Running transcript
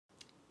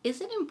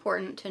Is it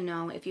important to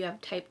know if you have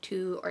type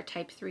 2 or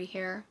type 3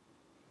 hair?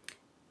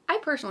 I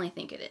personally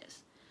think it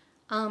is.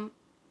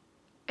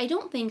 I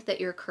don't think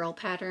that your curl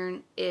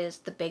pattern is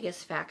the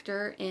biggest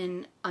factor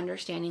in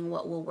understanding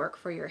what will work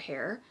for your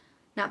hair.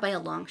 Not by a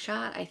long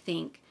shot. I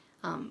think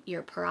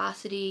your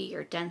porosity,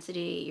 your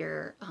density,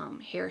 your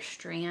hair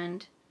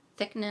strand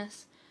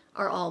thickness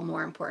are all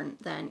more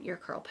important than your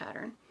curl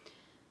pattern.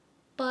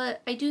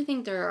 But I do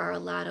think there are a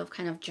lot of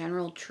kind of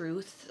general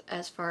truths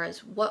as far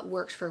as what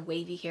works for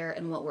wavy hair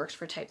and what works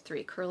for type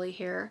 3 curly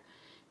hair.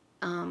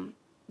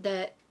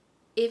 That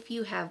if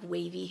you have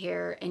wavy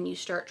hair and you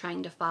start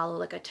trying to follow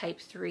like a type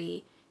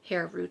 3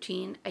 hair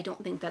routine, I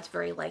don't think that's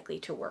very likely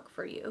to work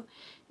for you.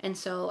 And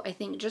so I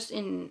think just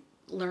in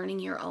learning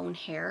your own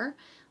hair,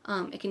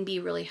 it can be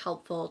really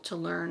helpful to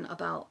learn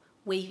about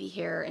wavy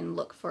hair and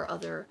look for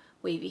other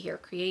wavy hair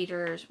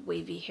creators,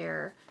 wavy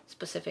hair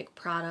specific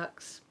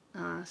products,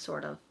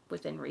 sort of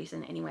within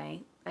reason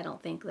anyway. I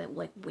don't think that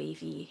like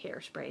wavy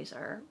hairsprays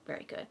are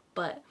very good,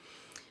 but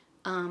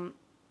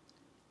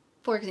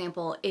for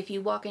example, if you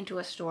walk into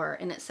a store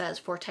and it says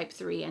for type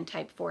 3 and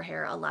type 4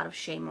 hair, a lot of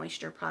Shea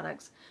Moisture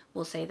products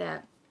will say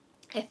that.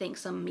 I think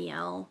some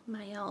Miel,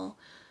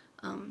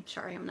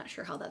 sorry, I'm not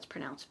sure how that's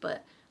pronounced,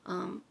 but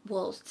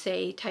will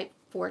say type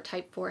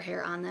 4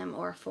 hair on them,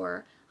 or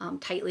for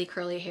tightly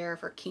curly hair,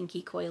 for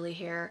kinky coily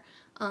hair.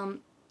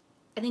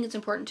 I think it's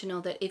important to know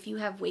that if you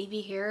have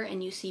wavy hair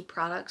and you see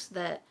products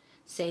that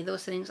say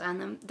those things on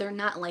them, they're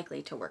not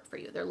likely to work for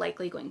you. They're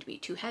likely going to be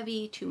too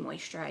heavy, too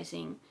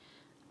moisturizing.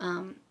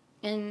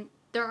 And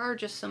there are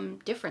just some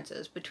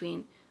differences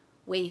between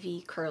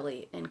wavy,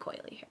 curly, and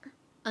coily hair.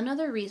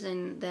 Another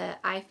reason that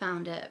I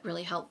found it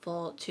really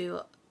helpful to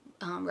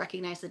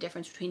recognize the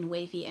difference between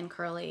wavy and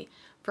curly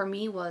for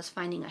me was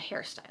finding a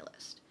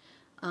hairstylist.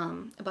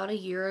 About a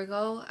year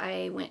ago,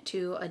 I went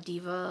to a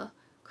diva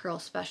curl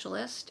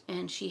specialist,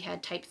 and she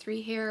had type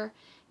 3 hair,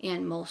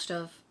 and most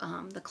of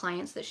the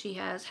clients that she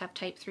has have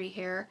type 3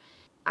 hair.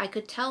 I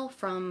could tell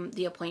from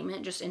the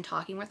appointment, just in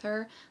talking with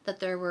her, that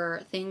there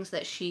were things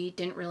that she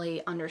didn't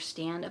really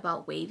understand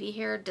about wavy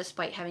hair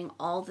despite having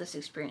all this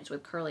experience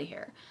with curly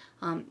hair.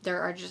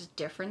 There are just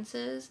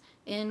differences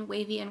in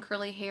wavy and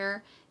curly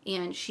hair,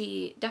 and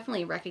she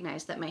definitely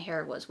recognized that my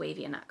hair was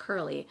wavy and not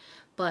curly,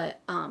 but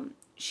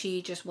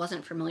she just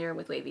wasn't familiar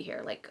with wavy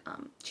hair. Like,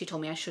 she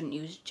told me I shouldn't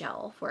use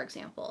gel, for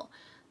example,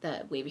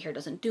 that wavy hair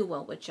doesn't do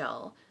well with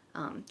gel.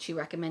 She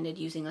recommended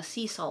using a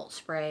sea salt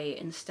spray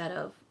instead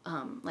of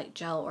like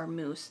gel or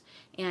mousse,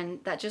 and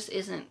that just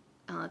isn't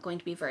going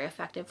to be very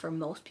effective for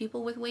most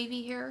people with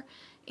wavy hair.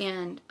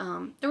 And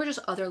there were just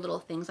other little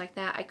things like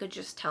that. I could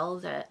just tell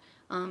that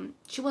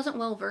she wasn't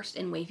well versed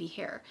in wavy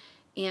hair,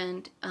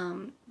 and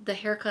the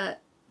haircut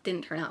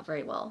didn't turn out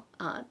very well.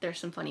 There's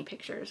some funny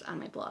pictures on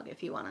my blog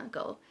if you want to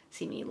go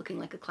see me looking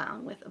like a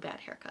clown with a bad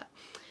haircut.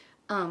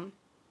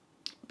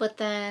 But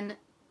then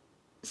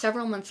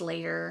several months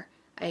later,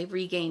 I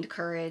regained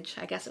courage.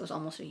 I guess it was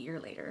almost a year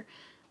later.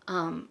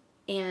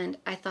 And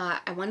I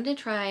thought I wanted to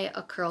try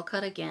a curl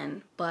cut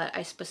again, but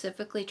I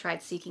specifically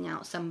tried seeking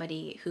out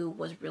somebody who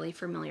was really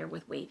familiar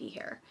with wavy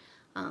hair.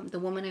 The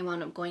woman I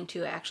wound up going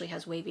to actually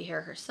has wavy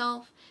hair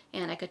herself,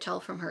 and I could tell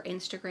from her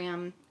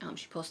Instagram,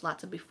 she posts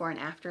lots of before and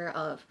after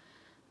of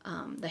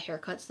the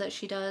haircuts that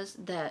she does,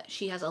 that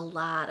she has a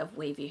lot of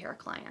wavy hair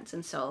clients.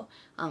 And so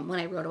when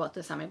I wrote about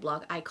this on my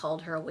blog, I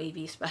called her a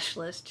wavy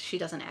specialist. She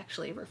doesn't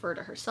actually refer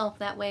to herself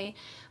that way,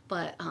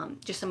 but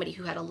just somebody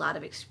who had a lot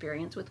of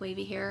experience with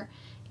wavy hair.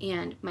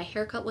 And my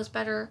haircut was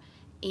better,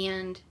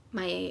 and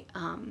my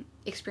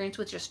experience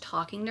with just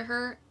talking to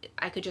her,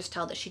 I could just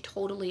tell that she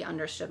totally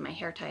understood my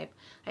hair type.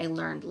 I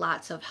learned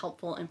lots of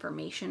helpful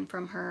information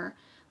from her.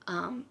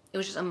 It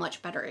was just a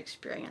much better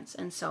experience.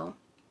 And so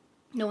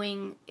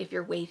knowing if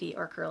you're wavy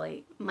or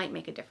curly might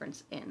make a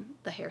difference in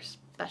the hair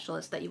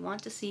specialist that you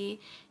want to see,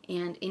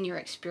 and in your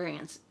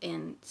experience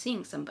in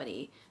seeing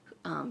somebody,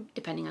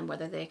 depending on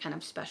whether they kind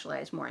of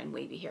specialize more in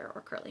wavy hair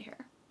or curly hair.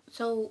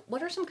 So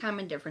what are some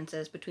common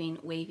differences between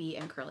wavy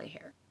and curly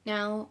hair?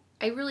 Now,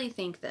 I really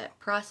think that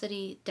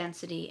porosity,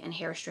 density, and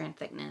hair strand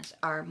thickness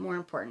are more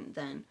important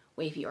than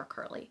wavy or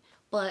curly,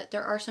 but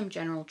there are some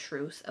general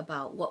truths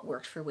about what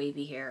works for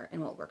wavy hair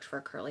and what works for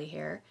curly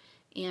hair,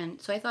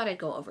 and so I thought I'd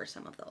go over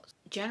some of those.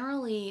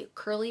 Generally,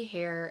 curly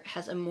hair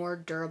has a more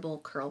durable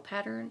curl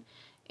pattern,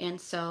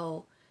 and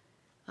so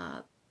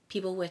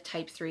people with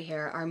type 3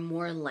 hair are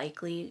more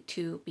likely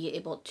to be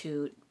able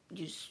to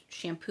use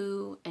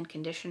shampoo and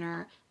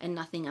conditioner and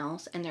nothing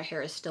else, and their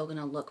hair is still going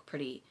to look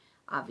pretty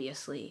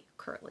obviously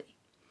curly.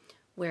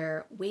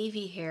 Where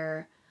wavy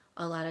hair,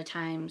 a lot of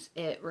times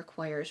it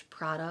requires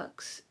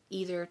products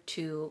either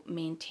to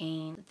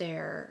maintain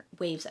their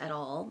waves at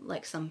all,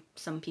 like some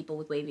people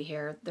with wavy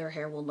hair, their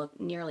hair will look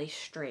nearly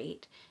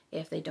straight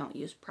if they don't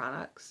use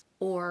products,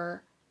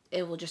 or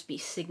it will just be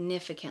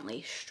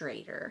significantly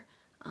straighter,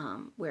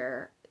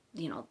 where,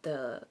 you know,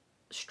 the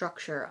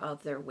structure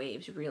of their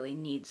waves really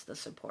needs the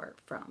support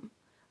from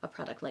a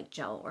product like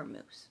gel or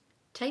mousse.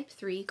 Type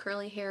 3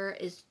 curly hair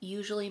is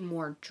usually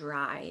more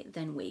dry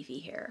than wavy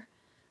hair.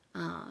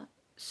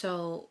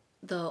 So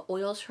the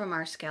oils from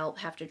our scalp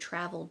have to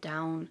travel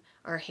down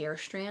our hair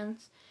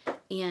strands,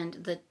 and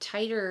the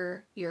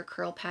tighter your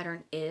curl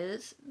pattern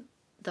is,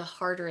 the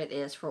harder it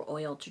is for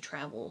oil to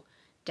travel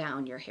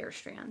down your hair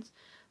strands.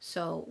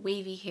 So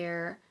wavy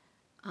hair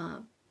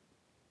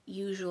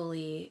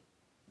usually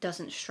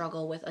doesn't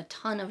struggle with a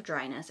ton of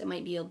dryness. It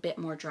might be a bit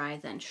more dry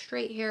than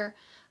straight hair,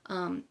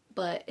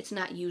 but it's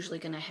not usually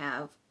going to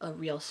have a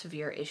real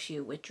severe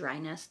issue with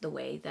dryness the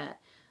way that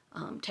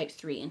type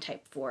 3 and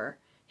type 4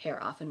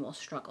 hair often will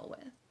struggle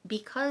with.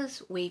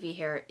 Because wavy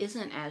hair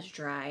isn't as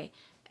dry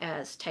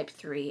as type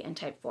 3 and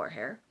type 4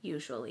 hair,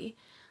 usually,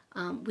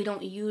 we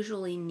don't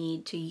usually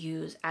need to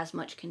use as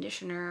much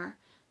conditioner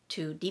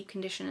to deep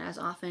condition as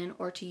often,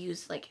 or to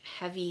use like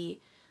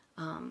heavy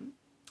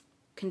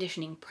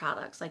conditioning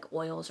products like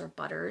oils or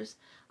butters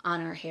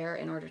on our hair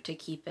in order to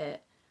keep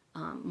it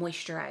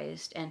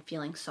moisturized and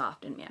feeling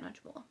soft and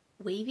manageable.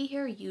 Wavy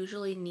hair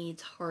usually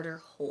needs harder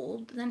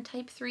hold than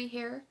type 3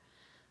 hair.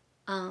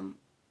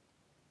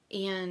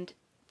 And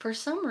for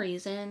some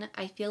reason,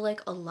 I feel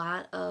like a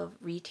lot of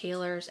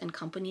retailers and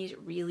companies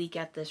really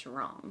get this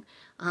wrong.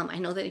 I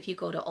know that if you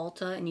go to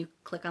Ulta and you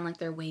click on like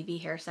their wavy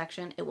hair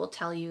section, it will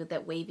tell you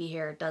that wavy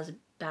hair does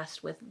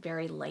best with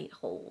very light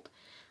hold.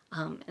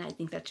 And I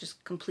think that's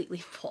just completely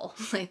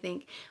false. I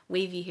think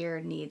wavy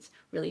hair needs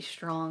really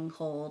strong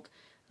hold.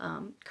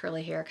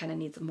 Curly hair kind of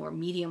needs a more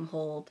medium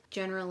hold.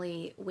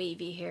 Generally,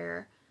 wavy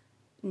hair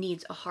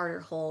needs a harder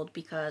hold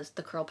because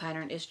the curl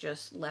pattern is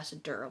just less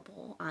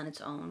durable on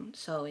its own,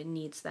 so it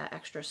needs that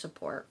extra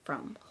support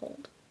from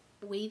hold.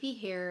 Wavy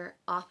hair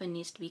often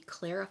needs to be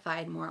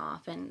clarified more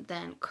often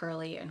than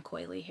curly and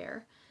coily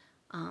hair.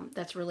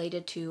 That's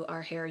related to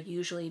our hair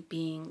usually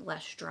being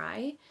less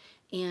dry,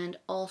 and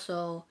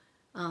also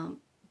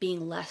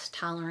being less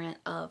tolerant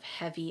of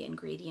heavy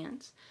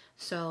ingredients.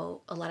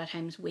 So a lot of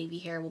times wavy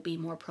hair will be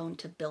more prone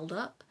to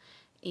buildup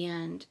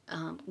and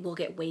will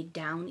get weighed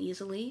down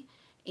easily.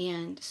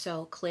 And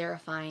so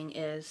clarifying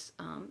is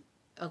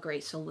a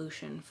great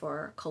solution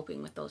for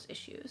coping with those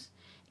issues.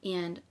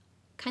 And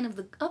kind of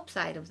the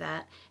upside of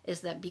that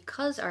is that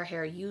because our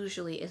hair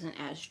usually isn't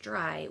as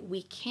dry,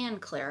 we can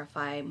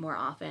clarify more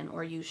often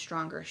or use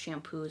stronger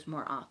shampoos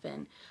more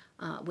often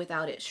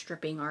without it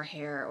stripping our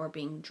hair or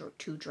being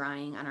too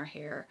drying on our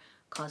hair,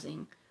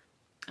 causing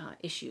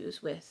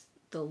issues with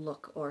the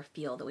look or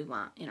feel that we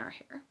want in our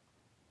hair.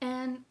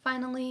 And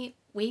finally,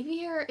 wavy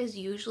hair is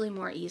usually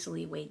more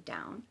easily weighed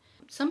down.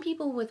 Some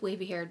people with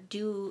wavy hair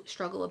do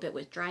struggle a bit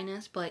with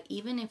dryness, but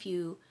even if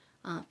you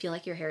feel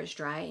like your hair is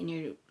dry and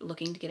you're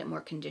looking to get it more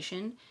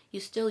conditioned,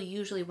 you still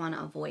usually want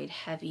to avoid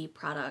heavy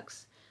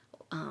products,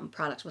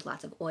 products with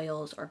lots of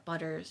oils or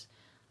butters.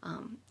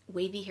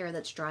 Wavy hair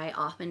that's dry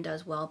often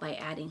does well by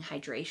adding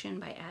hydration,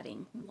 by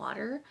adding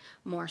water,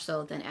 more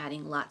so than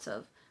adding lots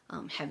of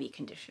heavy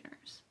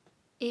conditioners.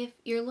 If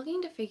you're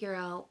looking to figure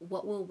out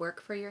what will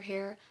work for your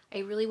hair, I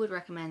really would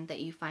recommend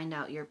that you find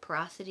out your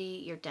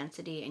porosity, your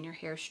density, and your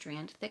hair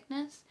strand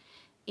thickness.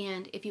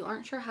 And if you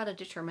aren't sure how to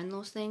determine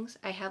those things,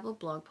 I have a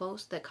blog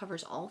post that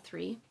covers all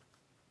three,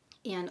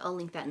 and I'll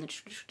link that in the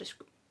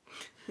description.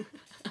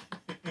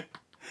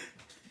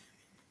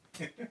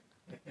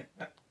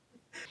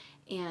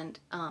 And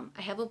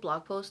I have a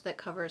blog post that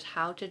covers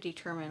how to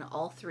determine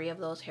all three of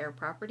those hair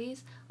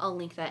properties. I'll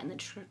link that in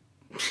the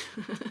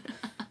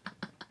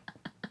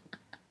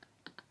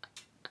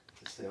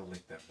I'll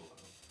link that below.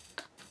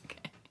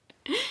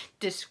 Okay.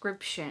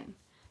 Description.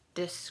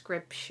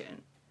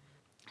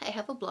 I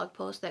have a blog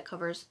post that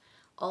covers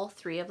all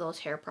three of those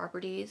hair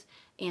properties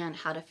and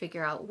how to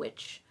figure out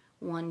which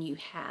one you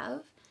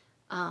have.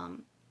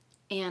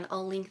 And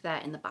I'll link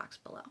that in the box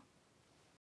below.